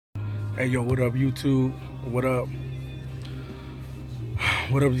Hey, yo, what up, YouTube? What up?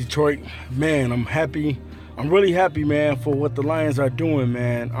 What up, Detroit? Man, I'm happy. I'm really happy, man, for what the Lions are doing,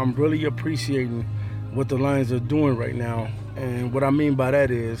 man. I'm really appreciating what the Lions are doing right now. And what I mean by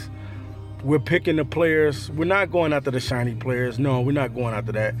that is we're picking the players. We're not going after the shiny players. No, we're not going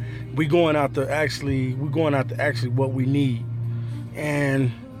after that. We're going after actually what we need. And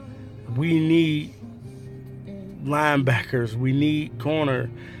we need linebackers. We need corner.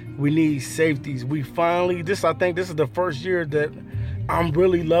 We need safeties. I think this is the first year that I'm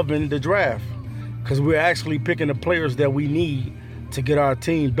really loving the draft because we're actually picking the players that we need to get our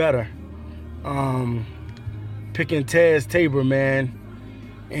team better. Picking Teez Tabor, man,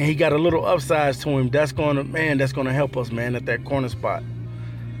 and he got a little upsize to him. That's gonna help us, man, at that corner spot,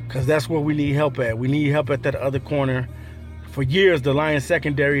 because that's where we need help at. We need help at that other corner. For years, the Lions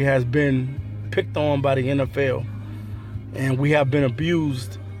secondary has been picked on by the NFL, and we have been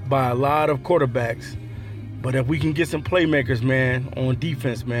abused by a lot of quarterbacks. But if we can get some playmakers, man, on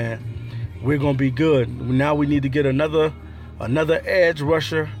defense, man, we're gonna be good. Now we need to get another edge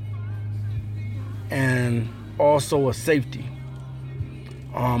rusher and also a safety,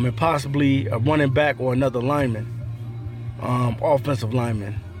 and possibly a running back or another lineman, offensive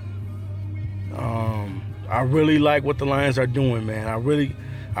lineman. I really like what the Lions are doing, man. I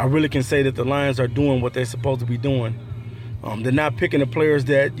really can say that the Lions are doing what they're supposed to be doing. They're not picking the players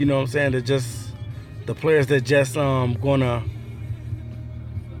that, you know what I'm saying, they're just the players that just gonna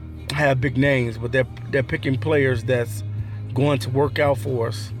have big names, but they're picking players that's going to work out for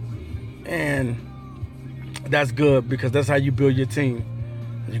us. And that's good, because that's how you build your team.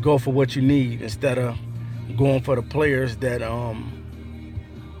 You go for what you need instead of going for the players that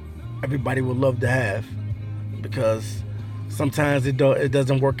everybody would love to have, because sometimes it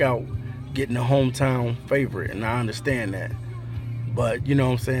doesn't work out getting a hometown favorite, and I understand that. But, you know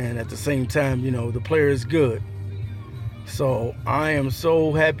what I'm saying, at the same time, you know, the player is good. So I am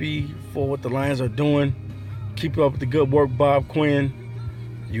so happy for what the Lions are doing. Keep up with the good work, Bob Quinn.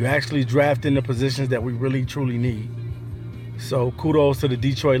 You actually drafting the positions that we really, truly need. So kudos to the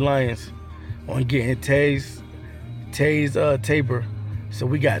Detroit Lions on getting Teez Tabor. So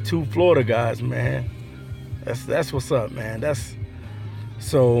we got 2 Florida guys, man. That's what's up, man.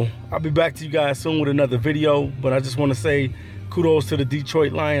 So I'll be back to you guys soon with another video, but I just want to say kudos to the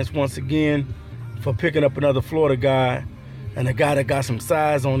Detroit Lions once again for picking up another Florida guy, and a guy that got some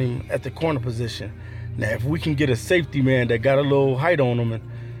size on him at the corner position. Now, if we can get a safety, man, that got a little height on him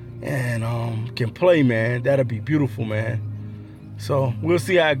and can play, man, that'll be beautiful, man. So we'll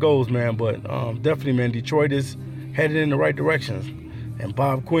see how it goes, man. But definitely, man, Detroit is headed in the right directions. And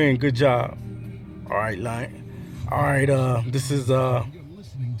Bob Quinn, good job. All right, Lion. All right, this is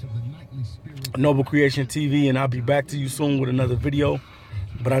Noble Creation TV, and I'll be back to you soon with another video.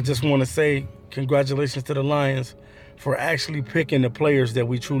 But I just want to say congratulations to the Lions for actually picking the players that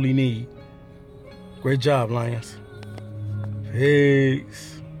we truly need. Great job, Lions.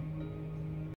 Peace.